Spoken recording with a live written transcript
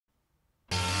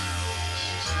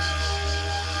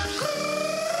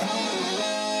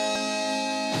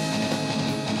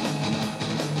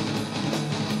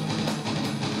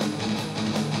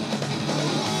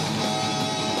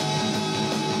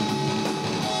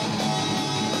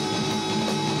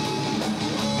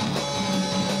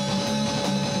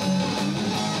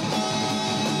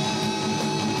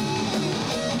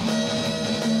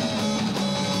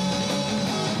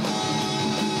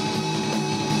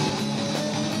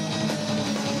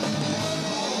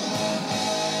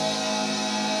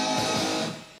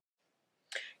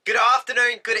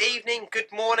afternoon, good evening,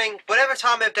 good morning, whatever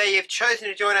time of day you've chosen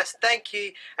to join us, thank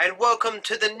you, and welcome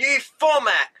to the new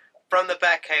format from the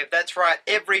Batcave. That's right,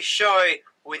 every show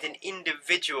with an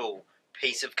individual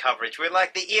piece of coverage. We're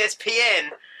like the ESPN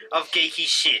of geeky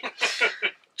shit.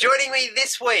 Joining me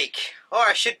this week,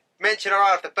 I should mention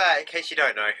right off the bat, in case you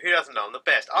don't know, who doesn't know, I'm the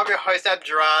best. I'm your host, Adam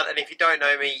Gerard, and if you don't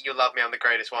know me, you'll love me, I'm the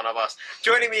greatest one of us.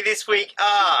 Joining me this week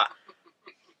are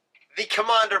the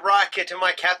Commander Riker to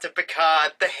my Captain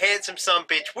Picard, the handsome son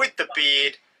bitch with the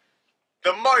beard,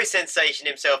 the Mo sensation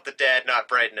himself, the dad, not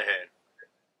Braden Ahern.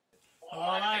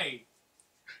 Hi.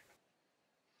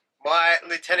 My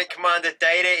Lieutenant Commander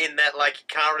Data, in that, like, he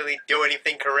can't really do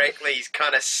anything correctly. He's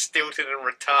kind of stilted and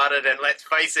retarded, and let's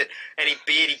face it, any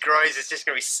beard he grows is just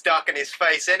going to be stuck in his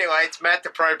face. Anyway, it's Matt the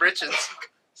Pro Britchens.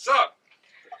 Sup?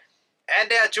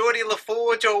 And our Geordie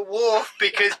LaForge, or Worf,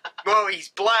 because, well, he's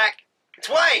black. It's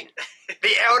Wayne,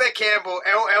 the Elder Campbell,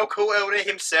 El Cool Elder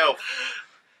himself.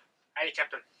 Hey,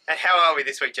 Captain. And how are we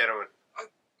this week, gentlemen?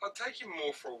 I'll take him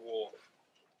more for a war.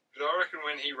 But I reckon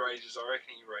when he rages, hard.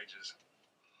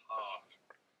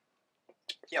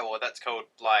 Yeah, well, that's called,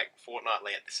 like,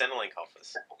 fortnightly at the Centrelink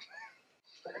office.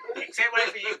 Except wait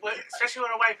for you, especially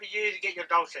when I wait for you to get your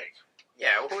doll checked.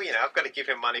 Yeah, well, you know, I've got to give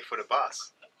him money for the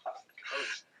bus.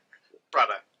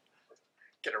 Brother,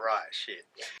 get it right, shit.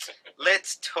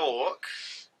 Let's talk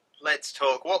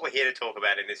what we're here to talk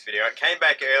about in this video. It came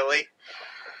back early.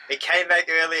 It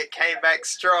came back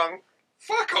strong.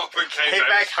 Fuck off, it Came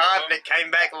back hard and it came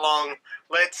back long.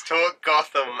 Let's talk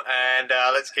Gotham, and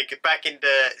let's kick it back into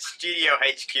Studio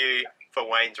HQ for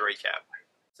Wayne's recap.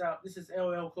 So this is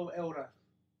LL Cool Elder.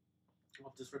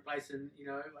 I'm just replacing,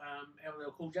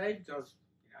 LL Cool J because,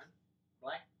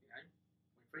 black,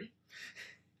 we're free.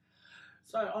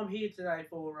 So I'm here today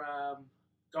for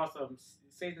Gotham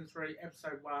Season 3,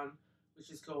 Episode 1, which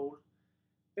is called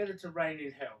Better to Reign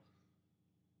in Hell.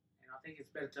 And I think it's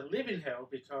better to live in hell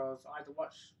because I had to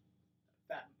watch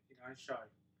that, show.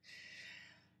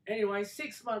 Anyway,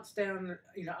 6 months down,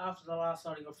 after the last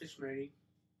sighting of Fish Mooney,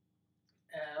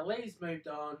 Lee's moved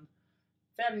on,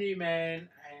 found a new man,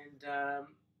 and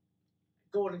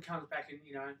Gordon comes back and,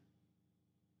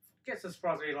 gets a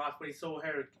surprise of his life when he saw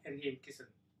her and him kissing.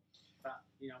 But,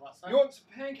 you know what, so... You want some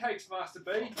pancakes, Master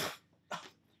B?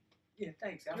 Yeah,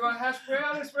 thanks, Alfie. You want hash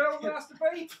brown as well, Master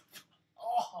B?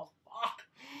 Oh, fuck.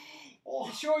 Oh.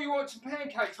 You sure you want some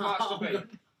pancakes, Master B?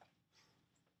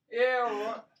 Yeah,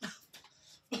 alright.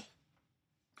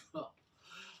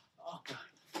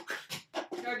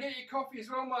 Go get your coffee as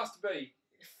well, Master B.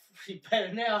 You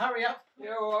better now, hurry up.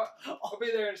 Yeah, alright. I'll be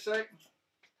there in a sec.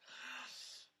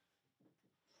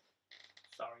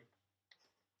 Sorry.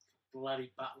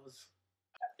 Bloody butlers.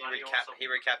 He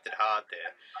recapped it hard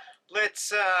there.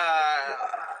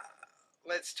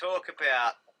 Let's talk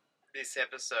about this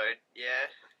episode. Yeah.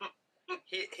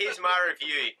 Here's my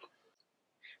review.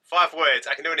 5 words.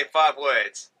 I can do it in 5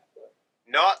 words.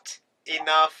 Not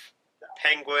enough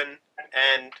Penguin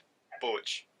and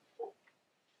Butch.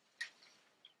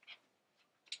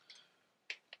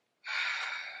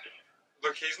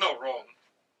 Look, he's not wrong.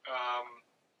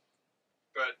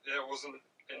 But there wasn't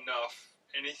enough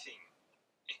anything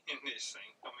in this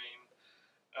thing. I mean,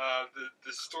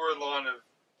 the storyline of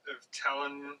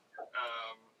Talon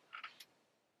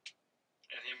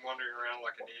and him wandering around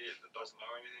like an idiot that doesn't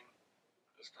know anything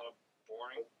is kind of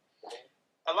boring.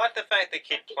 I like the fact the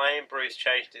kid playing Bruce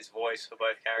changed his voice for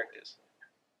both characters.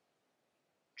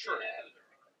 Sure.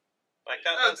 Like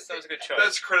that was a good choice.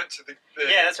 That's credit to the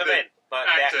yeah, that's what I mean. Like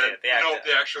actor, the actor. not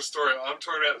the actual storyline. I'm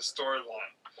talking about the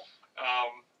storyline.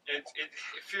 It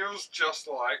feels just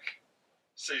like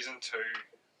Season 2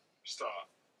 start.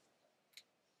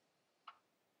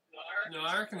 No,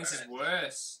 I reckon this is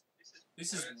worse.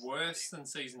 This is worse than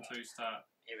Season 2 start.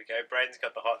 Here we go. Braden's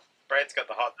got the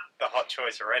hot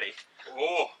choice already.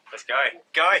 Oh, Let's go.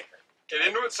 Go. get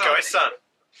into it, son. Go, son.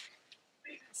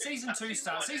 Season 2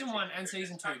 start. Season 1 and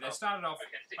Season 2, they started off...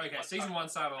 Okay, Season 1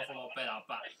 started off a lot better,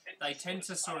 but they tend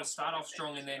to sort of start off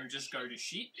strong and then just go to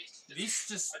shit. This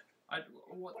just...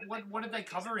 What did they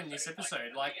cover in this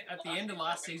episode? Like, at the end of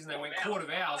last season, they went Court of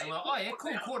Owls. I'm like, oh yeah,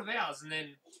 cool, Court of Owls. And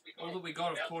then all that we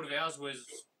got of Court of Owls was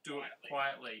do it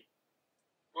quietly.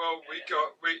 Well,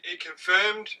 it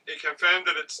confirmed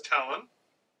that it's Talon.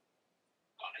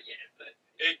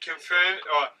 It confirmed,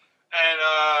 and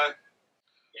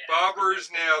Barbara is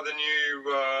now the new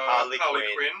Harley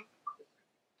Quinn.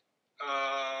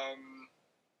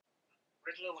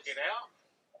 Riddler will get out.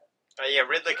 Yeah,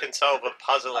 Riddler can solve a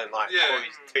puzzle in like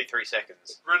 2-3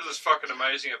 seconds. Riddler's fucking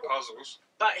amazing at puzzles.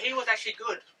 But he was actually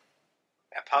good.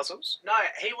 At puzzles? No,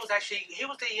 he was the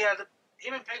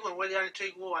him and Penguin were the only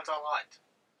two ones I liked.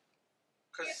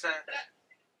 Because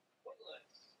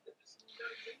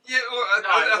Yeah, well, No,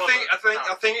 I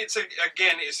think it's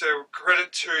it's a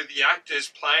credit to the actors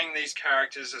playing these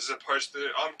characters as opposed to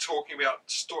I'm talking about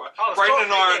story. Brayden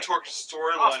and I are talking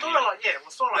storyline. The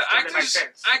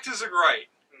actors are great.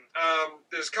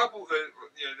 There's a couple that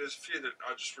there's a few that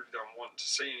I just really don't want to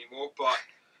see anymore, but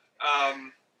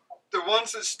the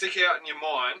ones that stick out in your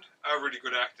mind are really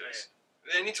good actors.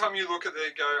 Yeah. Anytime you look at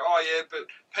it, go, oh yeah, but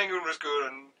Penguin was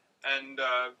good and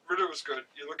Riddler was good.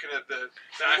 You're looking at the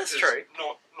actors,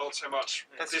 not so much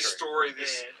story,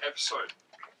 this episode.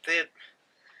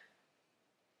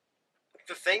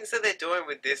 The things that they're doing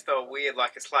with this though are weird.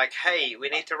 Like it's like, hey, we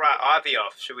need to write Ivy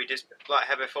off. Should we just like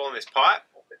have her fall in this pipe?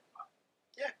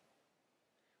 Yeah.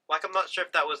 Like I'm not sure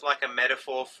if that was like a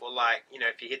metaphor for like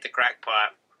if you hit the crack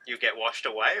pipe, you get washed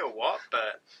away or what,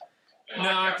 but. No,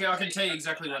 I can tell you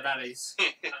exactly what that is.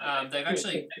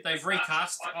 They've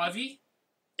recast Ivy.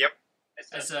 Yep.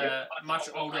 As a much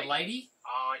older lady.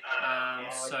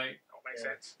 So makes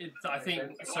sense. I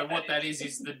think so. What that is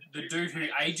the dude who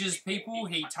ages people.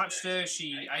 He touched her.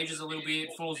 She ages a little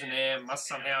bit, falls in air, must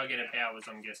somehow get her powers.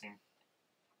 I'm guessing.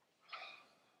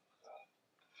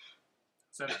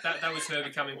 So that was her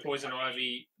becoming Poison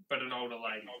Ivy, but an older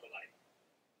lady.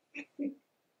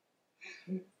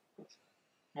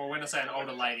 Well, when I say an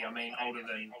older lady, I mean older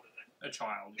than a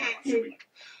child. And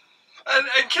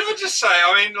can I just say,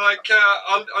 I mean, like,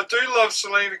 I do love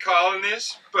Selena Kyle in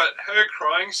this, but her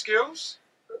crying skills...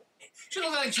 She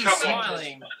looks like she's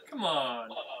smiling. Come on.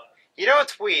 You know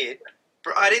what's weird?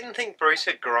 I didn't think Bruce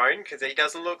had grown, because he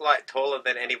doesn't look like taller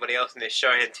than anybody else in this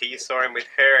show until you saw him with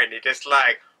her, and you're just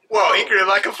like, whoa, he grew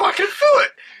like a fucking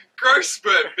foot! Growth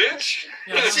spurt, bitch!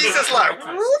 Yeah, she's just like...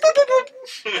 That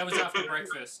was after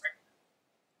breakfast.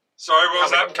 Sorry, what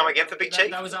was that? Come again for Big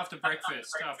Chief? That was after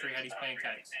breakfast, after he had his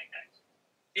pancakes.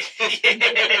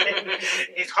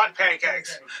 It's hot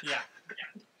pancakes. Yeah.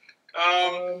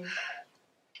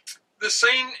 The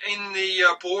scene in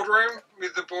the boardroom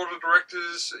with the board of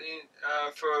directors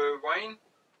for Wayne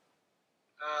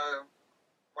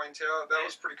Tower, that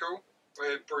was pretty cool.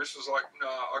 Where Bruce was like, "No,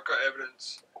 I've got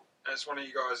evidence. And it's one of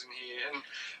you guys in here." And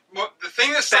the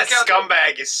thing that stuck out... That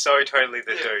scumbag is so totally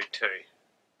the dude too.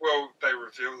 Well, they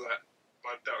revealed that.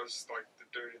 Like, that was, like, the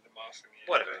dude in the mask in the end.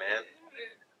 Whatever, man.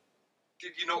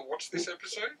 Did you not watch this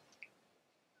episode?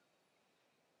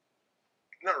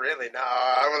 Not really, no.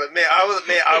 I will admit, I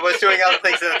was doing other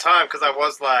things at the time, because I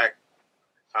was like,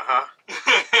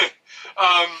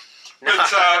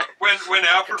 But when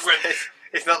Alfred went...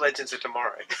 It's not Legends of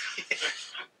Tomorrow.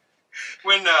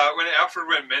 when Alfred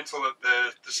went mental at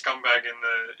the scumbag in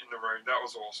the room, that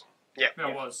was awesome. Yeah.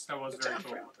 That was very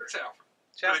cool. It's Alfred.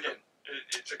 But again,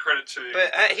 it's a credit to...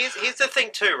 But here's the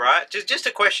thing too, right? Just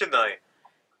a question though.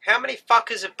 How many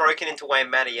fuckers have broken into Wayne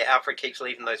Manor yet Alfred keeps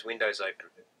leaving those windows open?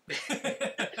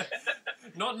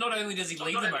 Not only does he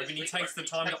leave them open, he takes the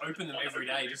time to open them every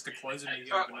day just to close them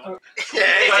overnight.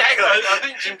 Yeah, exactly. I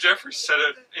think Jim Jeffries said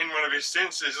it in one of his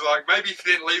stints. He's like, maybe if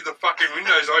he didn't leave the fucking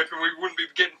windows open, we wouldn't be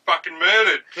getting fucking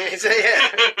murdered. So,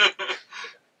 yeah.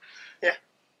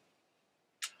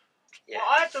 Well,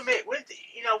 I have to admit, when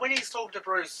he's talking to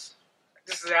Bruce,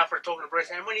 this is Alfred talking to Bruce,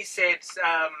 and when he said,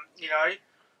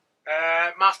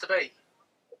 Master B.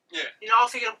 Yeah. I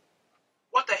was thinking,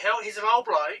 what the hell? He's an old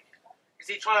bloke. Is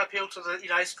he trying to appeal to the,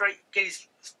 get his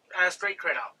street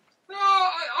cred up? No,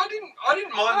 I didn't mind. I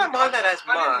don't mind that as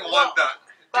much. I didn't mind that.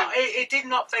 But it did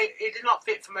not fit. It did not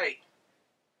fit for me.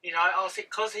 I was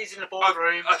thinking because he's in the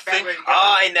boardroom. I think.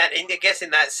 I guess in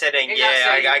that setting,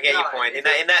 I get your point. In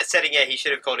that setting, he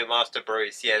should have called him Master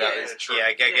Bruce. Yeah, that was true. Yeah,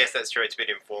 I guess that's true. It's a bit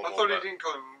informal. I thought he didn't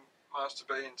call him Master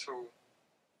B until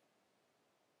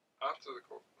after the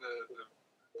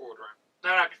boardroom.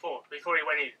 No, before he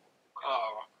went in.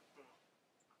 Oh.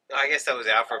 I guess that was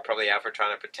probably Alfred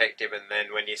trying to protect him, and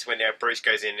then when Bruce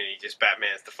goes in and he just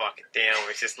Batmans the fucking down,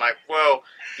 it's just like, well,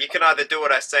 you can either do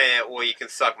what I say or you can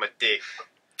suck my dick.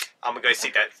 I'm gonna go see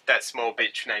that small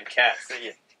bitch named Cass. So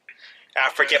yeah.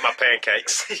 Alfred, get my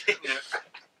pancakes. Yeah.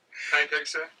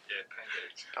 Pancakes, sir? Yeah,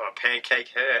 pancakes. I'm a pancake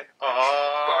her.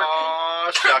 Oh,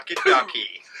 shucky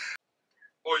ducky.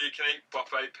 Or you can eat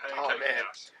buffet pancake. Oh man,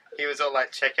 he was all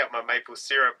like, check out my maple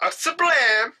syrup. Oh,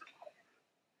 sublime!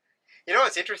 You know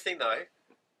what's interesting though?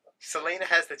 Selena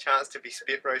has the chance to be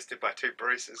spit roasted by two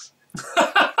Bruces.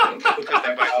 Because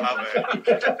they both love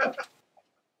her.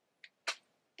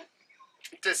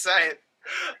 Just saying.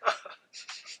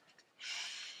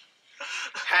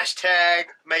 Hashtag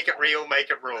make it real,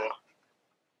 make it raw.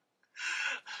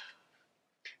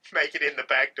 Make it in the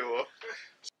back door.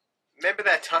 Remember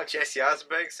that time Jesse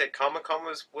Eisenberg said Comic-Con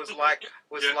was like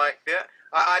that?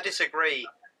 I disagree.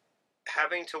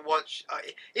 having to watch.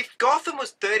 If Gotham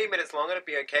was 30 minutes long, it'd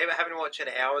be okay. But having to watch an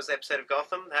hour's episode of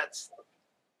Gotham, that's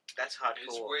hardcore.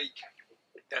 It's weak.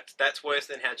 That's worse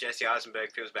than how Jesse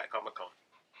Eisenberg feels about Comic-Con.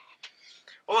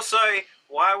 Also,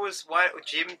 why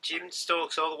Jim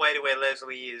stalks all the way to where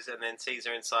Leslie is and then sees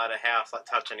her inside a house, like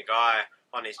touching a guy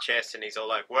on his chest, and he's all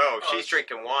like, "Well, if she's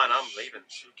drinking wine, I'm leaving."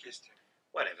 She kissed him.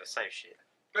 Whatever, same shit.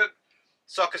 But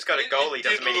Soccer's got a goalie,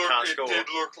 doesn't mean he can't score. It did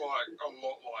look like a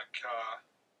lot like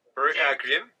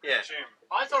Jim? Yeah. Jim.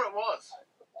 I thought it was.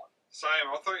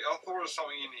 Same. I thought it was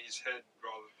something in his head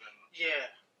rather than. Yeah.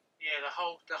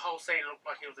 The whole scene looked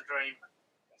like it was a dream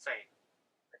scene.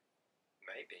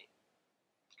 Maybe.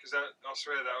 Because I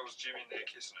swear that was Jim in there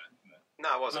kissing her.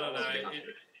 No, it wasn't. No, it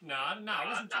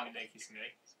wasn't Jimmy there kissing her.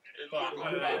 But I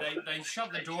don't know, they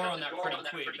shut the door on that pretty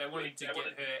quick. They wanted to get her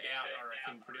out, I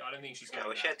reckon. I don't think she's going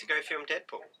No, to. she had to go film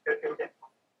Deadpool.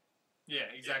 Yeah,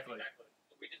 exactly.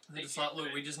 They're just like,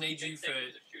 look, we just need you for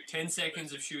 10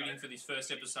 seconds of shooting for this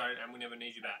first episode, and we never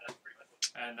need you back.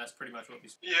 And that's pretty much what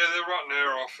this. Yeah, they're writing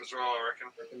her off as well, I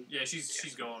reckon. Yeah,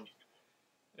 she's gone.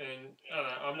 And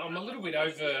I don't know, I'm a little bit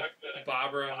over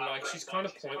Barbara. Like, she's kind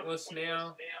of pointless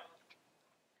now.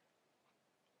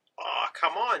 Oh,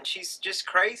 come on. She's just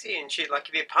crazy and shit. Like,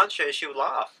 if you punch her, she'll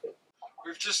laugh.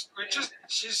 She's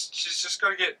just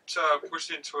got to get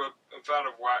pushed into a vat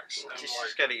of wax. And She's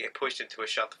just got to get pushed into a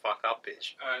shut the fuck up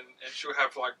bitch. And she'll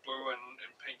have, like, blue and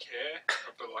pink hair,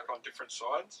 but, like, on different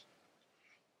sides.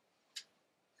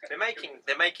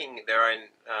 They're making their own,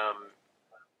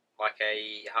 like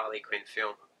a Harley Quinn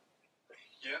film.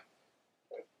 Yeah.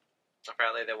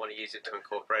 Apparently they want to use it to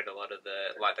incorporate a lot of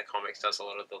the comics does a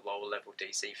lot of the lower level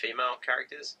DC female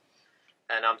characters.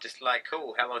 And I'm just like,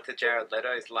 cool, how long to Jared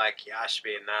Leto's like, yeah, I should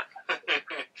be in that.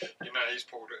 You know, he's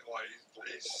pulled it, like,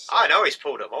 he's... I know he's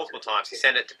pulled it multiple times. He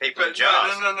sent it to people in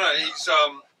jars. No, he's,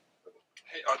 I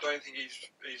don't think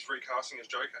he's recasting as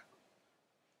Joker.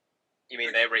 You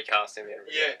mean they're recasting him?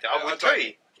 Yeah. I would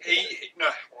too.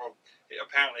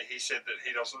 Apparently he said that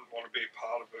he doesn't want to be a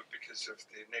part of it because of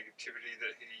the negativity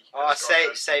that he...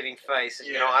 Saving face.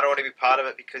 Yeah. You know, I don't want to be part of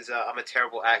it because I'm a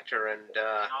terrible actor and...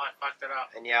 I fucked it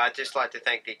up. And yeah, I'd just like to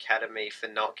thank the Academy for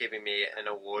not giving me an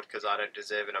award because I don't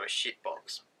deserve it. I'm a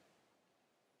shitbox.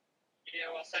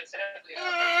 Yeah, well, so sadly,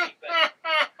 I think that...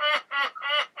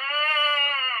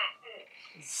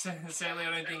 Sadly,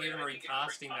 I don't think even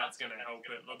recasting that's going to help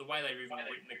it. Like, the way they've even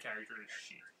written the character is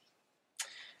shit.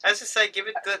 As I say, give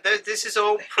it. This is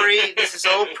all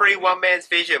pre one man's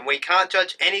vision. We can't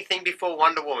judge anything before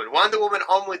Wonder Woman. Wonder Woman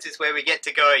onwards is where we get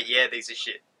to go. Yeah, these are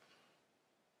shit.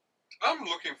 I'm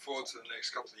looking forward to the next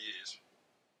couple of years.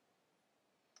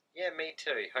 Yeah, me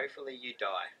too. Hopefully you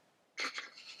die.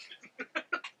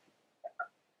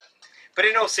 But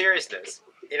in all seriousness,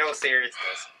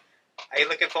 are you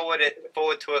looking forward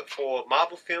to it for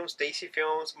Marvel films, DC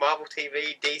films, Marvel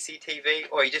TV, DC TV,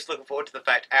 or are you just looking forward to the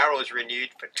fact Arrow is renewed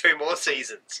for 2 more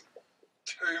seasons?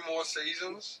 2 more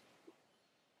seasons?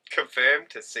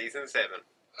 Confirmed to season 7.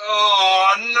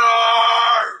 Oh,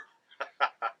 no!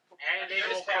 And they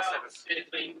will crossovers.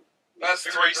 That's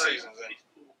 3 seasons then.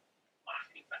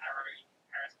 Marketing for Arrow in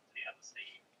comparison to the other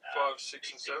 5,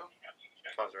 6, and 7?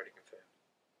 5's already confirmed.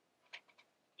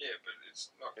 Yeah, but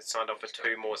it's not... It's signed off for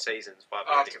 2 more seasons. 5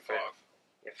 already After 5. confirmed.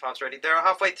 Yeah, 5's ready. They're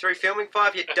halfway through filming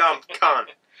 5, you dumb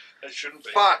cunt. It shouldn't be.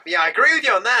 Fuck, yeah, I agree with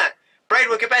you on that. Braden,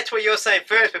 we'll get back to what you were saying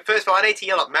first, but first of all, I need to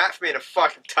yell at Matt for being a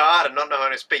fucking tard and not know how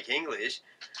to speak English.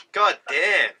 God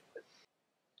damn.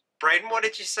 Braden, what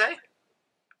did you say?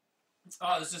 Oh,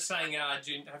 I was just saying, have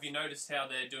you noticed how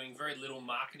they're doing very little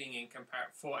marketing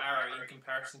for Arrow in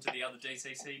comparison to the other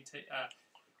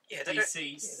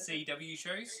CW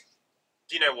shows?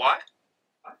 Do you know why?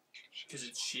 Because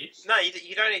it's shit. No,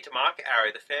 you don't need to market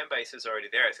Arrow. The fan base is already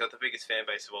there. It's got the biggest fan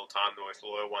base of all time, the most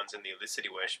loyal ones, and the Elicity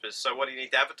worshippers. So what do you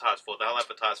need to advertise for? They'll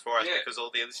advertise for us because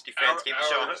all the Elicity fans keep the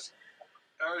show on it.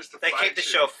 They keep the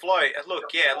show afloat.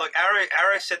 Look,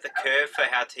 Arrow set the curve for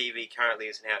how TV currently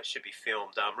is and how it should be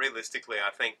filmed. Realistically, I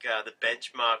think the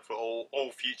benchmark for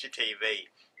all future TV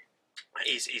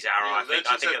is Arrow. Yeah,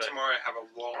 I think tomorrow have a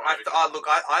long I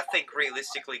think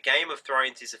realistically, Game of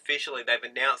Thrones is officially, they've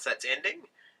announced that's ending.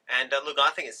 And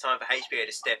I think it's time for HBO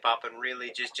to step up and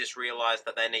really just realise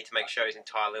that they need to make shows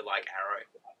entirely like Arrow.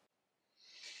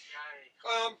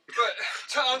 But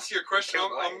to answer your question,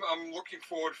 I'm looking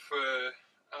forward for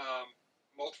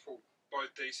multiple,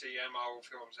 both DC and Marvel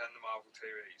films and the Marvel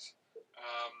TVs.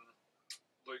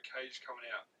 Luke Cage coming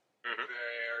out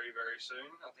very, very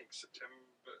soon. I think September.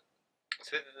 It's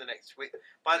within the next week.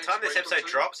 By the time this episode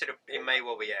drops, it may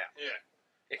well be out. Yeah.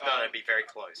 If not, it'd be very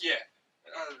close. Yeah.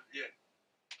 Yeah.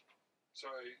 So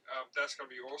that's going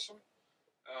to be awesome.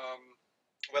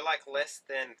 We're like less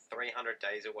than 300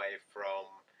 days away from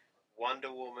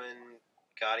Wonder Woman,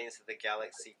 Guardians of the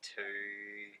Galaxy 2,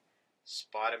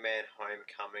 Spider-Man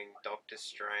Homecoming, Doctor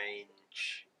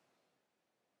Strange.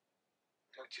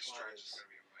 Doctor Strange is going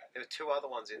to be amazing. There were 2 other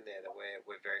ones in there that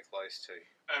we're very close to.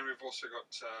 And we've also got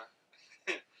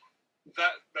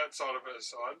that side of it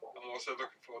aside. I'm also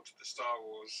looking forward to the Star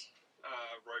Wars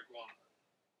Rogue One,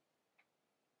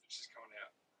 which is coming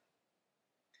out.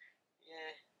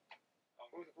 Yeah,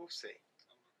 we'll see.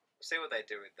 We'll see what they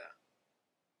do with that.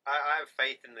 I have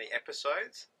faith in the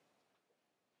episodes,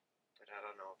 but I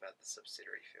don't know about the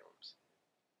subsidiary films.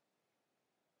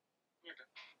 Okay.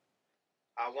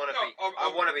 I want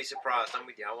to be surprised. I'm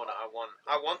with you. I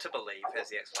want to believe,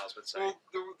 as the X-Files would say. Well,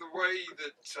 the way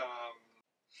that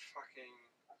fucking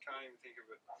can't even think of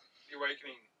it. The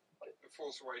Awakening, the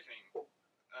Force Awakening, the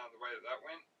way that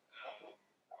went,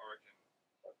 I reckon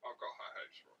I've got high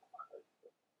hopes for it.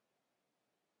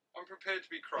 I'm prepared to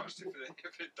be crushed if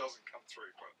it doesn't come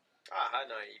through, but I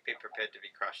know you've been prepared to be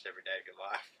crushed every day of your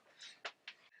life.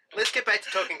 Let's get back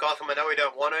to talking Gotham. I know we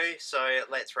don't want to, so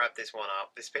let's wrap this one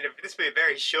up. This has been a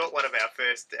very short one of our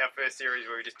first series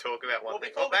where we just talk about one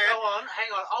thing. Before we go on,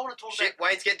 hang on. I want to talk Shit,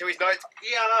 Wayne's getting to his notes.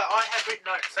 Yeah, no, I have written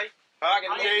notes. See,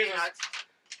 Fucking I have written Jesus. notes.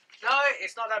 No,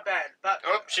 it's not that bad. But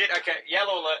Oh shit. Okay,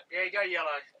 yellow alert. yeah, you go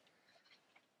yellow.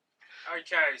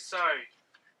 Okay, so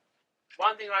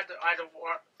one thing I had to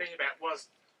think about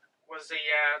was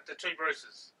the 2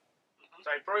 Bruces. Mhm.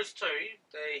 So Bruce 2,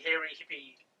 the hairy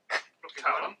hippie looking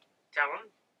Talon. one,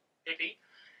 Talon, hippie.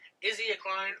 Is he a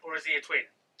clone or is he a twin?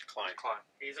 Clone.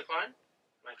 He's a clone.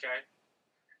 Okay.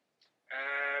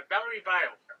 Valerie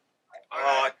Vale.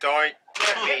 Oh, don't.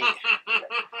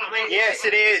 I mean, Yes,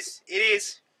 it is. It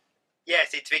is.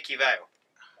 Yes, it's Vicky Vale.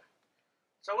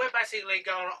 So we're basically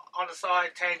going on the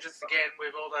side tangents again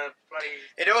with all the bloody.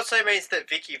 It also means that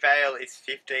Vicky Vale is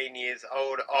 15 years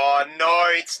old. Oh no,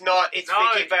 it's not. It's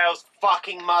No. Vicky Vale's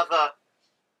fucking mother.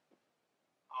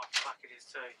 Oh fuck, it is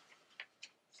too.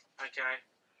 Okay.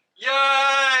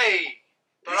 yay!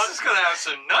 But This is going to have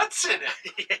some nuts in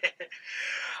it.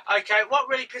 Yeah. Okay, what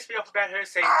really pissed me off about her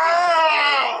scene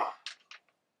Oh!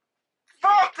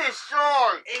 Fuck this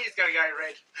show! is going to go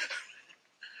red.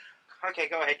 Okay,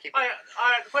 go ahead. Keep.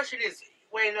 The question is,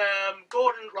 when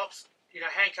Gordon locks,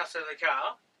 handcuffs her in the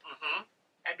car, Mm-hmm.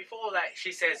 and before that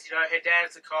she says, her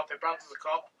dad's a cop, her brother's a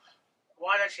cop,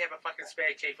 why don't she have a fucking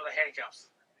spare key for the handcuffs?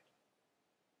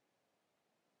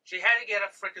 She had to get a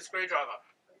freaking screwdriver.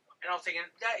 And I was thinking,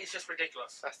 that is just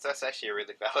ridiculous. That's actually a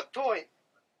really valid point.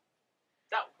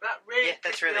 That really Yeah,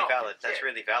 that's pissed me really off. valid. That's Yeah.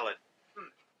 really valid.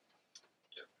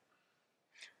 Yep.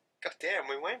 God damn,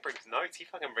 when Wayne brings notes, he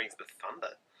fucking brings the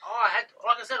thunder. Oh,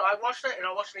 like I said, I watched it and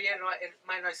I watched it again and it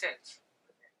made no sense.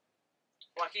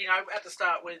 Like, at the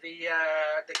start with the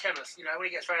chemist, when he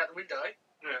gets straight out the window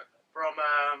Yeah. from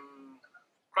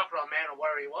Crocodile Man or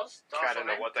whatever he was. I don't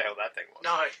know Man. what the hell that thing was.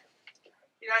 No.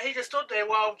 He just stood there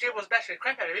while Jim was bashing the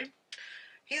crap out of him.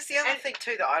 Here's the other thing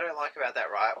too that I don't like about that.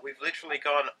 Right, we've literally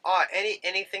gone,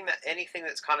 anything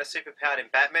that's kind of superpowered in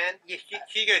Batman. Yeah,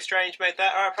 Hugo Strange made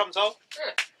that. All right, problem solved.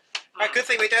 Yeah. All right, good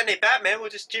thing we don't need Batman. We'll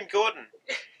just Jim Gordon.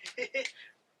 Hit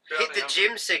the Bounty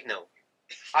Jim signal.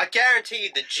 I guarantee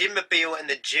you, the Jimmobile and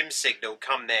the Jim signal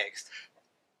come next.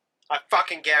 I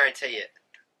fucking guarantee it.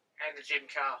 And the Jim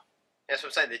car. That's what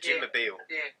I'm saying. The Yeah. Jimmobile.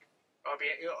 Yeah. Could be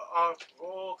he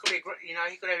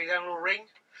could have his own little ring.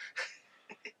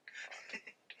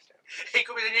 He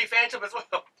could be the new Phantom as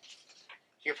well.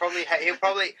 He'll probably have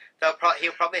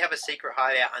a secret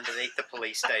hideout underneath the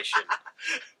police station.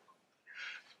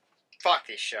 Fuck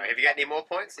this show. Have you got any more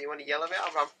points that you want to yell about?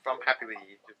 I'm happy with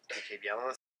you to keep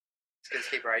yelling. Let's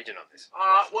keep raging on this.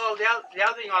 Well, the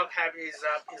other thing I have is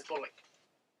Bullock.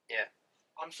 Yeah.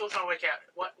 I'm still trying to work out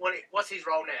what's his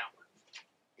role now.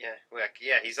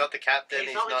 Yeah, he's not the captain.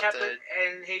 He's not the captain,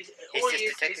 and He's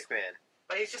just detective man.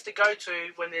 But he's just a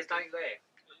go-to when there's nothing there.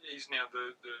 He's now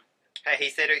the Hey,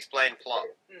 he's there to explain plot.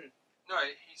 no,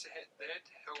 he's there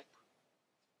to help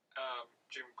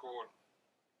Jim Gordon.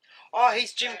 Oh,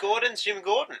 he's Jim Gordon's Jim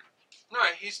Gordon. No,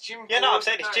 he's Jim Gordon. Yeah, no, I'm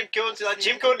saying it's Jim Gordon's. Like,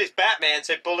 Jim Gordon is Batman,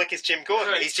 so Bullock is Jim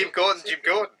Gordon. No, He's Jim Gordon's Jim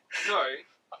Gordon. No,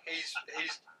 he's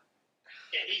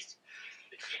Yeah, he's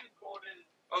the Jim Gordon.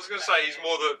 I was going to say he's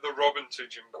more the Robin to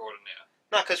Jim Gordon now.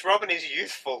 No, because Robin is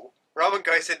youthful. Robin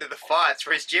goes into the fights,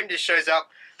 whereas Jim just shows up.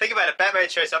 Think about it, Batman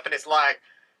shows up and it's like,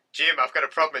 Jim, I've got a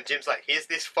problem. And Jim's like, here's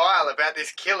this file about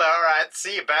this killer. Alright,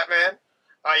 see you, Batman.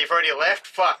 Oh, you've already left?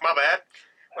 Fuck, my bad.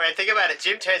 When think about it,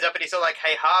 Jim turns up and he's all like,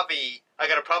 hey, Harvey, I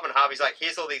got a problem. Harvey's like,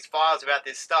 here's all these files about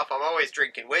this stuff. I'm always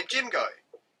drinking. Where'd Jim go?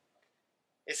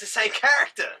 It's the same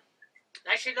character.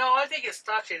 Actually, no, I think it's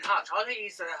Starch and Hutch. I think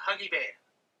he's a Huggy Bear.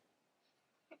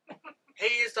 He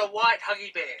is the white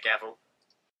Huggy Bear. Gavel.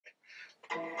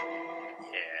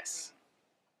 Yes.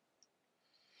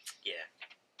 Yeah.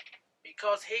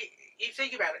 Because you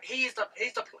think about it, he's the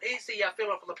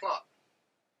filler for the plot.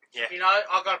 Yeah. You know,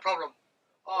 I've got a problem.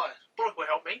 Oh, Bullock will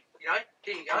help me. You know,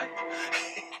 here you go.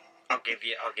 I'll give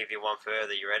you one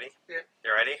further. You ready? Yeah.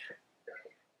 You ready?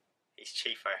 He's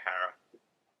Chief O'Hara.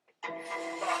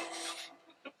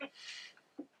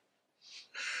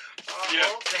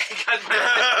 Yeah.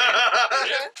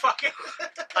 Fucking.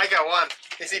 I got one.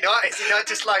 Is he not? Is he not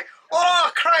just like,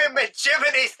 oh, crime and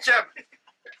Jiminy's Jim?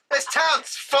 This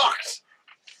town's fucked.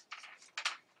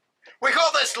 We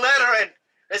got this letter in.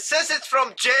 It says it's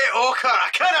from J. Oker. I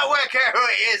cannot work out who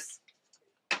it is.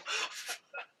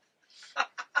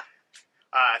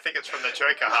 I think it's from the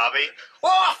Joker, Harvey.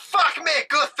 Oh, fuck me.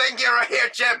 Good thing you're right here,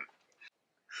 Jim.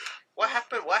 What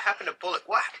happened? What happened to Bullock?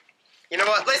 What? You know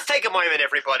what? Let's take a moment,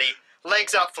 everybody.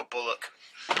 Legs up for Bullock.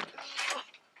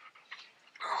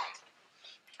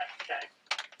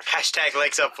 Hashtag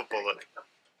legs up for Bullock.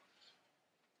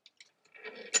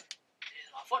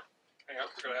 Hang on,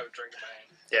 I've got to have a drink,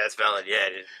 man. Yeah, it's valid. Yeah,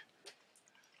 it is.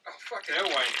 Oh, fucking hell,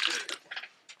 Wayne.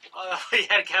 Oh, he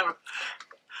had a camera.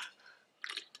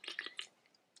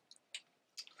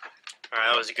 Alright,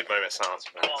 that was a good moment of silence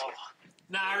for that. Oh.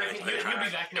 Nah, I reckon he'll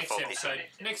be back next episode.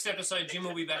 Next episode, Jim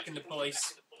will be back in the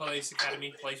police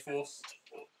academy, police force.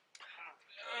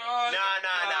 No.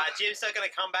 Jim's not going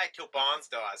to come back till Barnes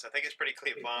dies. I think it's pretty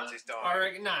clear Barnes is dying. I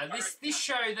reckon, this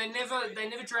show, they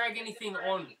never drag anything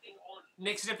on.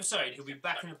 Next episode, he'll be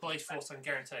back in the police force, I can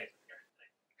guarantee.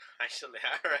 Actually,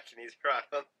 I reckon he's right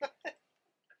on that.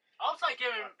 I'll say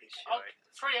give him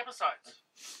 3 episodes.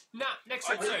 Nah, next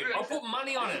episode. I'll put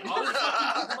money on it. I'll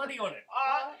fucking put money on it.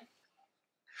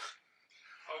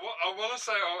 I want to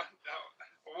say, I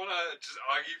want to just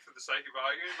argue for the sake of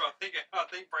arguing, but I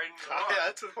think Braden's right.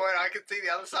 Yeah, that's the point. I can see the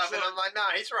other side, and I'm like,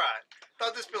 nah, he's right.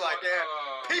 They'll just be like, yeah,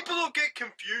 people will get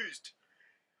confused.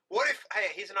 What if,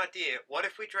 hey, here's an idea. What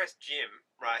if we dress Jim,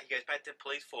 right? He goes back to the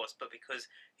police force, but because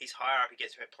he's higher up, he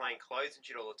gets plain clothes and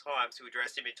shit all the time, so we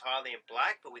dress him entirely in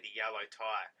black, but with a yellow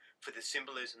tie, for the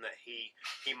symbolism that he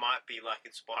might be, like,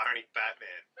 inspiring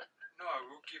Batman. No,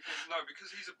 we'll give him,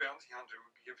 because he's a bounty hunter,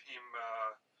 we'll give him,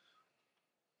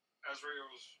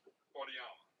 Azrael's body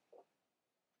armor.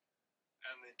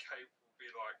 And the cape will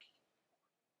be like,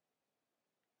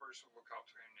 Bruce will look up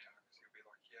to him now, because he'll be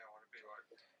like, yeah, I want to be like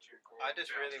Jim Gordon. I just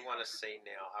really want to see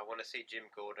now. I want to see Jim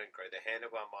Gordon grow the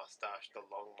handlebar mustache, the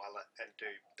long mullet, and do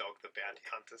Dog the Bounty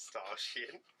Hunter style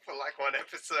shit for like one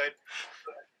episode.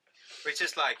 Which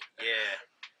is like, yeah,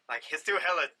 like he's still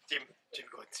hella Jim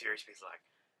Gordon serious. But he's like,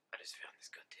 I just found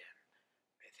this goddamn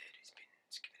method who's been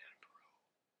skipping out of parole,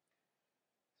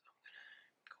 so I'm gonna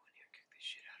go in here and kick this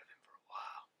shit out of him for a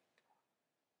while.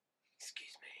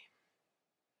 Excuse me.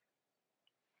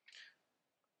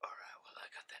 Alright, well,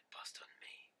 I got that bust on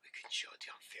me. We can show it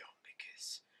on film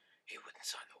because he wouldn't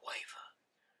sign the waiver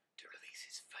to release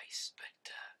his face,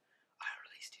 but I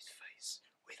released his face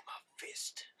with my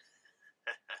fist.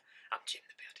 I'm Jim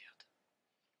the Bounty Hunter.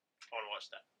 I want to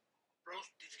watch that. Bruce,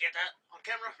 did you get that on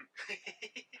camera?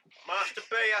 Master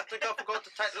B, I think I forgot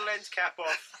to take the lens cap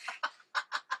off.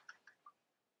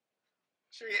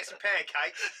 Should we get some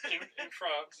pancakes? in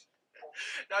France.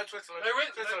 No, Switzerland. They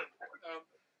went, Switzerland.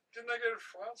 Didn't they go to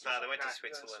France? No, they went to No,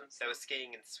 Switzerland. They were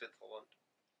skiing in Switzerland.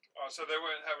 Oh, so they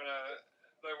weren't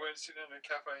sitting in a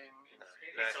cafe in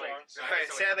France. No.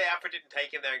 Sadly, Alfred didn't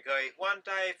take him there and go, one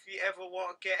day if you ever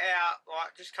want to get out,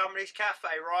 like, just come to this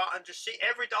cafe, right, and just sit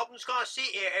I'm just going to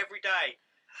sit here every day,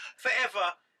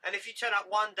 forever, and if you turn up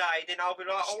one day, then I'll be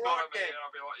like, alright then,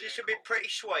 I'll be like, this yeah, should be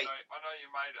pretty sweet. I know you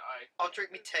made it, eh? I'll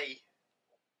drink me tea.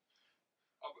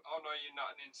 I'll know you're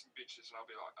nutting in some bitches, and I'll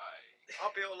be like, eh.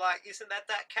 I'll be all like, isn't that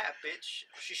cat bitch?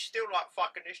 She's still like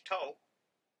fucking this tall.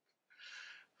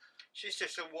 She's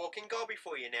just a walking gobby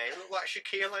for you now. You look like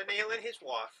Shaquille O'Neal and his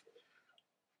wife.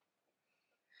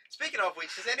 Speaking of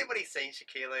which, has anybody seen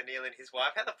Shaquille O'Neal and his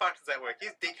wife? How the fuck does that work?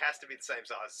 His dick has to be the same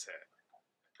size as her.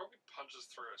 Probably punches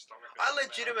through her stomach. I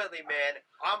legitimately, man,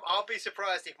 I'll be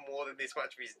surprised if more than this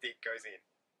much of his dick goes in.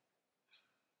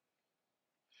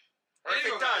 Or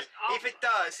if it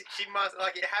does, she must,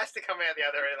 like, it has to come out the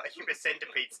other end, like, human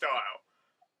centipede style.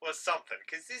 Or something,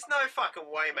 because there's no fucking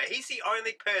way, mate. He's the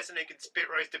only person who can spit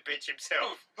roast a bitch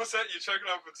himself. What's that? You're choking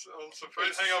up on some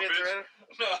food? Hang on, bitch.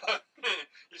 No,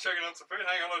 you're choking on some food?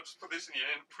 Hang on, I'll just put this in your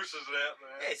hand. Pushes it out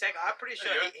there. Yeah, exactly. I'm pretty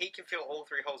sure he can fill all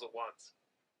 3 holes at once.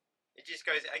 It just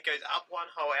goes up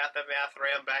one hole, out the mouth,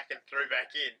 round back, and through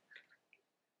back in.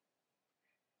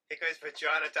 It goes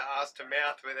vagina to ass to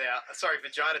mouth without... Sorry,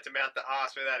 vagina to mouth to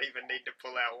ass without even needing to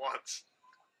pull out once.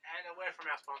 Take a word from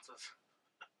our sponsors.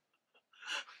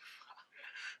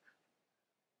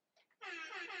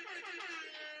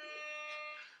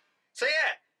 So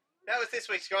yeah, that was this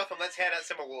week's Gotham. Let's hand out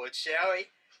some awards, shall we?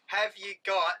 Have you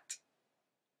got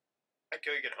a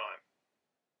Guggenheim?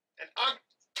 An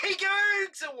Unky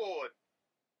Googs Award?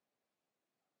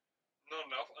 Not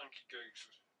enough Unky Googs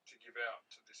to give out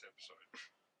to this episode.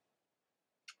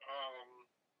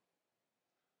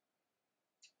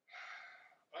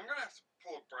 I'm going to have to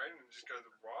pull a brain and just go to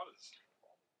the writers.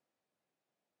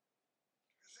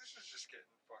 Because this is just getting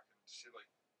fucking silly.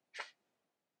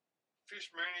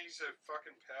 Fish Moonies are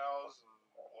fucking pals and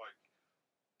like,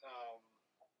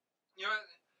 you know,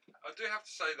 I do have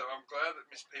to say though, I'm glad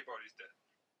that Miss Peabody's dead.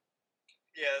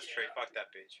 Yeah, that's true. Fuck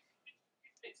that bitch.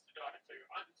 It's to die too.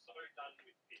 I'm so done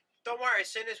with Fish. Don't worry,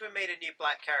 as soon as we meet a new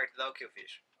black character, they'll kill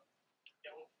Fish.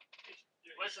 Yeah, well, Fish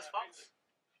Where's the spots?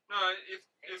 No, He's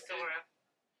if still around.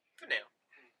 For now.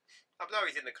 I know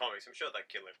he's in the comics, I'm sure they'll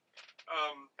kill him.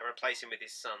 And replace him with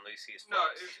his son, Lucius Fox. no,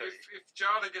 if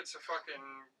Jada gets a fucking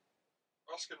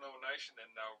Oscar nomination, then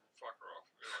they'll fuck her off.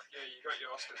 Be like, yeah, you got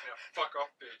your Oscars now. Fuck off,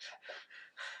 bitch.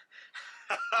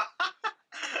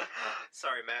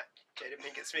 Sorry, Matt. Jada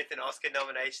Pinkett Smith an Oscar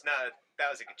nomination. No,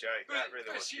 that was a good joke. That really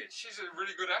was good. She's a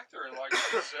really good actor and like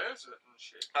she deserves it and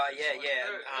shit. Yeah, It's like,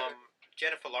 yeah. And,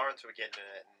 Jennifer Lawrence will get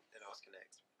an Oscar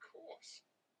next. of course.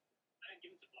 I don't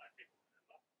give it to black people,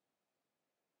 remember?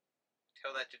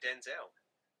 Tell that to Denzel.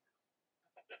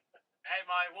 Hey,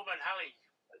 my woman, Hallie.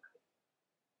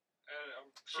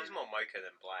 She's more mocha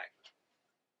than black.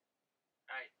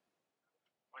 Hey.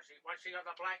 Once you got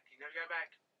the black, you never go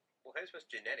back. Well, hers was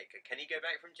genetic. Can you go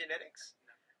back from genetics?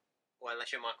 No. Well,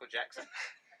 unless you're Michael Jackson.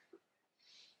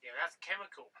 Yeah, that's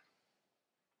chemical.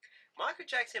 Michael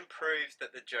Jackson proves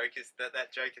that that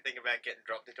Joker thing about getting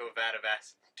dropped into a vat of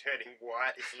acid and turning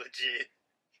white is legit.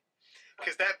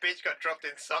 Because that bitch got dropped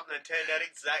in something and turned out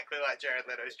exactly like Jared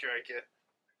Leto's Joker.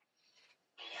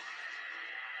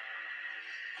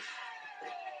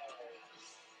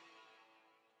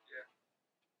 Yeah.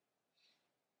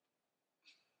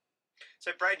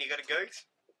 So, Braden, you got a Googs?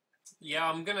 Yeah,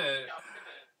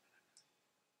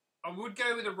 I would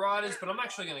go with the writers, but I'm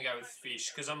actually going to go with Fish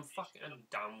because I'm fucking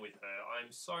done with her. I'm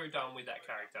so done with that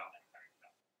character.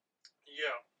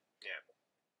 Yeah. Yeah.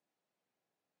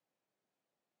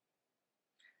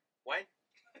 Wayne?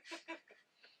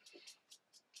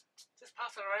 Just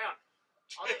pass it around.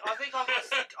 I think I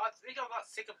got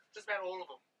sick of just about all of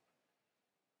them.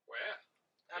 Where?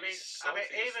 I mean, He's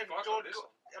even fuck on George. this one.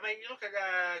 I mean, you look at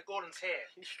Gordon's hair.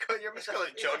 You're It's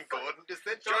calling a John fuck- Gordon. Just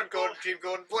then John John Gordon, Jim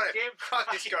Gordon, whatever. Jim Fuck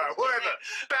this fucking- guy, whatever.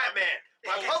 Batman.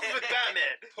 My problem with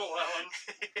Batman. Paul Allen.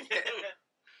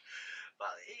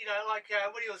 But you know, like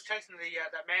when he was chasing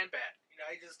that man bat, you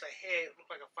know, he just the hair looked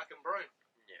like a fucking broom.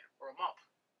 Yeah. Or a mop.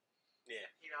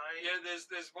 Yeah. You know. Yeah,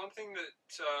 there's one thing that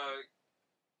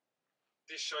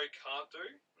this show can't do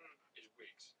is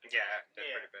wigs. Yeah, they're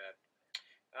Yeah. pretty bad.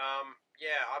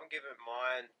 Yeah, I'm giving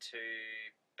mine to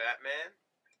Batman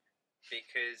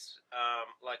because,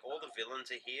 like, all the villains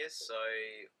are here, so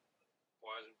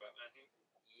Why isn't Batman here?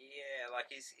 yeah, like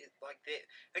he's like that.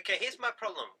 Okay, here's my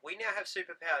problem. We now have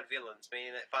superpowered villains,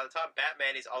 meaning that by the time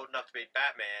Batman is old enough to be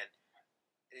Batman,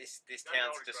 this No,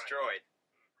 town's no, it's destroyed.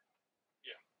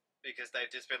 Yeah. Because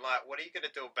they've just been like, what are you going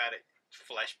to do about it?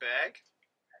 Flash bag?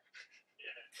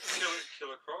 Yeah.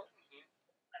 Killer Croc? Yeah.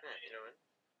 Yeah, you know what?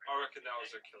 I reckon that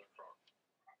was a Killer Croc.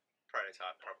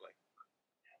 Prototype, probably.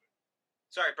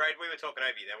 Sorry, Brad, we were talking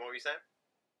over you then. What were you saying?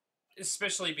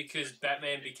 Especially because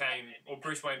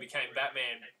Bruce Wayne became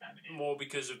Batman more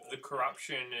because of the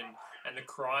corruption and the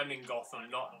crime in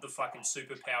Gotham, not the fucking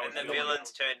superpowered And the villain.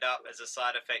 villains turned up as a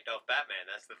side effect of Batman.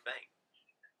 That's the thing.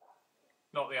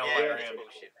 Not the other Yeah, way that's around.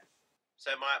 bullshit.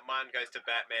 So mine goes to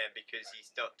Batman because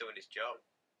he's not doing his job.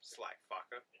 Slack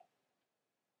fucker.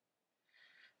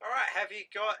 Alright, have you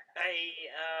got a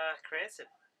Cranston?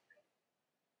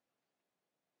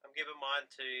 I'm giving mine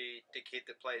to the kid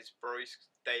that plays Bruce,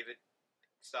 David,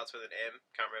 starts with an M,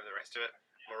 can't remember the rest of it,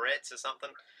 Moretz or something.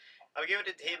 I'm giving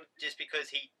it to him just because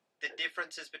the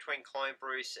differences between clone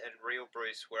Bruce and real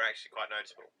Bruce were actually quite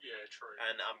noticeable. Yeah, true.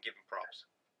 And I'm giving props.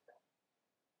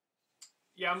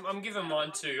 Yeah, I'm giving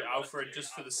mine to Alfred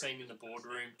just for the scene in the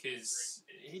boardroom because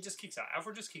he just kicks ass.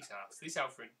 Alfred just kicks ass. This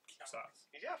Alfred kicks ass.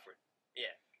 He's Alfred.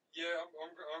 Yeah. Yeah, I'm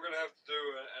going to have to do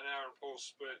an Aaron Paul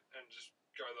split and just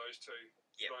go those two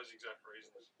for those exact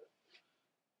reasons.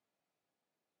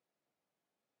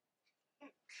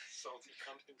 Salty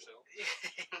cunt himself.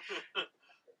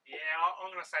 Yeah,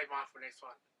 I'm gonna save mine for next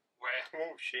one. Where?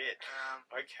 Oh shit.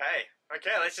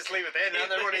 Okay, let's just leave it there. Now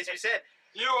that what needs to be said.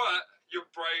 You know what? you're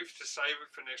brave to save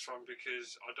it for next one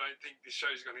because I don't think this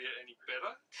show's going to get any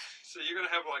better. So you're going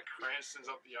to have like Cranstons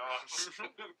up the arse.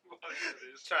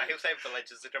 That's right, he'll save for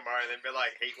Legends of Tomorrow and then be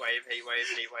like Heatwave,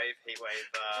 Heatwave, Heatwave, Heatwave.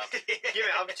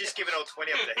 I'm just giving all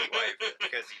 20 of the Heatwave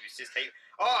because he was just Heat.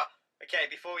 Oh,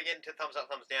 okay, before we get into thumbs up,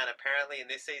 thumbs down, apparently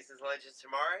in this season's Legends of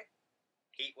Tomorrow,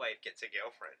 Heatwave gets a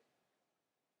girlfriend.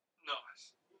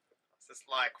 Nice. It's just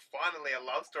like, finally a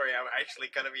love story I'm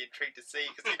actually going to be intrigued to see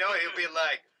because he'll be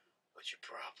like, what's your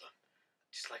problem?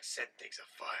 Just like setting things on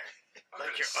fire.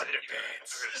 Like your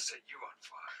underpants. I'm gonna set you on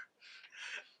fire.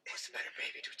 What's the matter,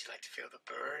 baby? Would you like to feel the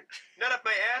burn? Not up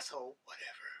my asshole.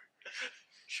 Whatever.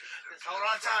 Just hold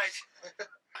on tight.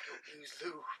 I don't use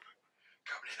lube.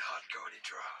 Coming in hot, going in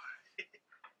dry.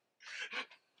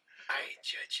 I ain't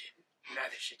judging.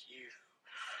 Neither should you.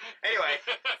 Anyway,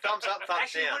 thumbs up,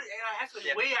 thumbs down.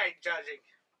 Actually, we ain't judging.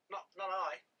 Not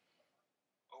I.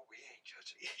 Oh, we ain't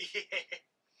judging.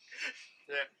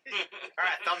 Yeah.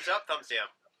 Alright, thumbs up, thumbs down.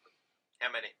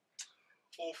 How many?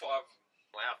 All 5 of them.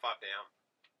 Wow, 5 down.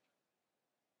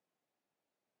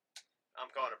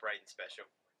 I'm going to Braden special.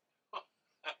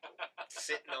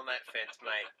 Sitting on that fence,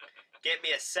 mate. Get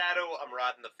me a saddle, I'm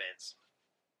riding the fence.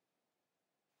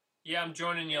 Yeah, I'm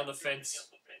joining you on the fence.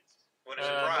 What a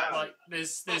surprise. Like,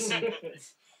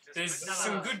 there's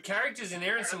some good characters in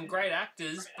there and some great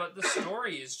actors, but the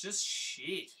story is just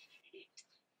shit.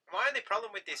 My only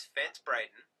problem with this fence,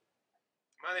 Braden,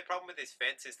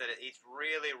 is that it's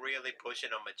really, really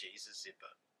pushing on my Jesus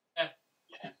zipper. Yeah.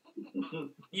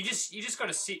 You just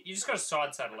gotta sit. You just gotta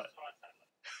side saddle it.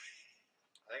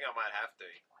 I think I might have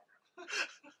to.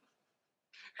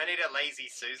 I need a lazy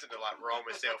Susan to like roll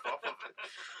myself off of it.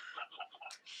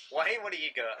 Wayne, what do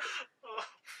you got? Oh,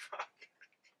 fuck.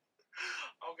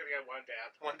 I'm gonna go 1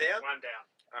 down. 1 down? 1 down.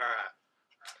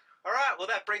 Alright, well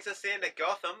that brings us to the end of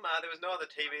Gotham. There was no other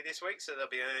TV this week, so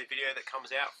there'll be a video that comes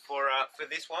out for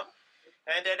this one.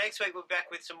 And next week we'll be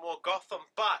back with some more Gotham,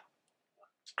 but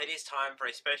it is time for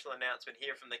a special announcement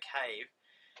here from the cave.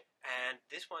 And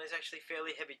this one is actually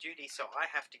fairly heavy duty, so I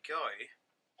have to go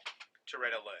to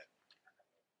Red Alert.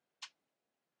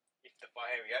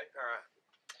 Here we go. Alright.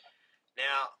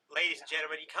 Now, ladies and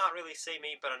gentlemen, you can't really see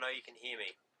me, but I know you can hear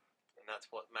me. And that's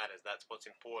what matters, that's what's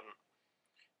important.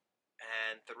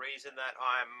 And the reason that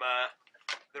I'm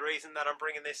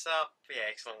bringing this up, yeah,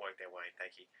 excellent work there, Wayne.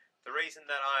 Thank you. The reason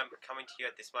that I'm coming to you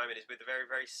at this moment is with a very,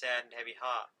 very sad and heavy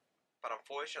heart. But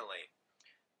unfortunately,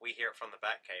 we here from the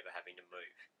Batcave are having to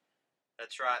move.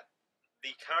 That's right.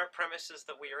 The current premises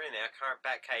that we are in, our current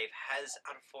Batcave, has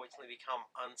unfortunately become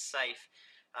unsafe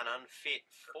and unfit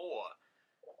for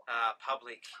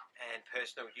public and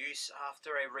personal use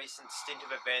after a recent stint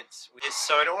of events.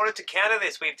 So in order to counter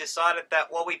this, we've decided that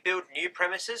while we build new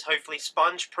premises, hopefully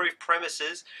sponge-proof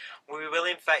premises, we will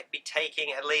in fact be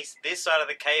taking at least this side of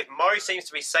the cave. Mo seems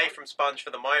to be safe from sponge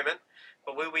for the moment,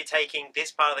 but we'll be taking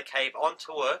this part of the cave on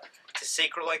tour to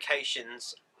secret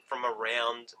locations from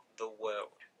around the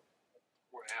world.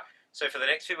 Wow. So for the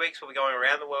next few weeks, we'll be going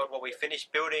around the world while we finish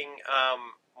building our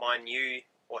new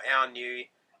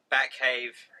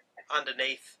Batcave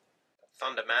underneath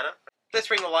Thunder Manor. Let's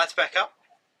bring the lights back up.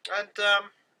 And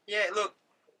yeah, look,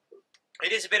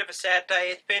 it is a bit of a sad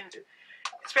day. It's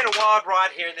been a wild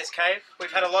ride here in this cave.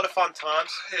 We've had a lot of fun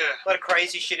times. Yeah. A lot of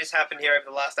crazy shit has happened here over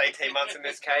the last 18 months in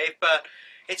this cave, but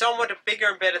it's onward to bigger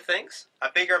and better things, a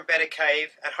bigger and better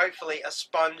cave, and hopefully a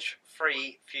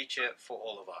sponge-free future for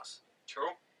all of us.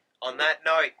 Cool. On that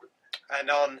note, and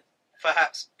on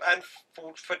perhaps, and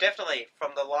for definitely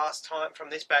from the last time from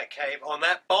this Batcave, on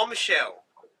that bombshell,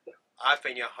 I've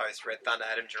been your host, Red Thunder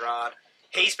Adam Gerard.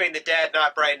 He's been the Dad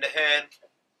Knight, Braden Ahern.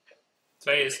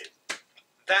 So he is.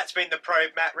 That's been the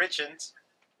Probe, Matt Richards.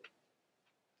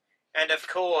 And of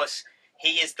course,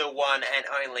 he is the one and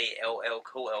only LL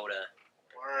Cool Elder.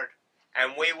 Word.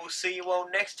 And we will see you all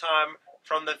next time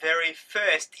from the very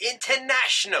first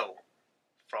international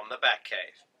from the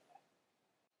Batcave.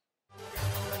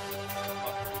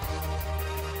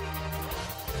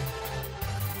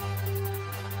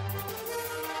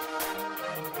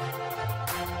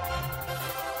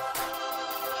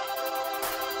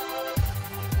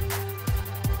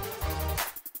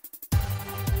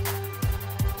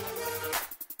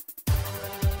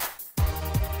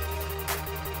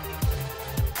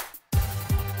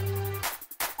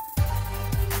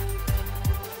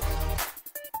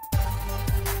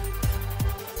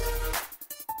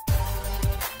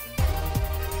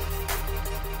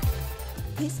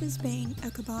 This has been a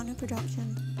Cabana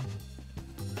production.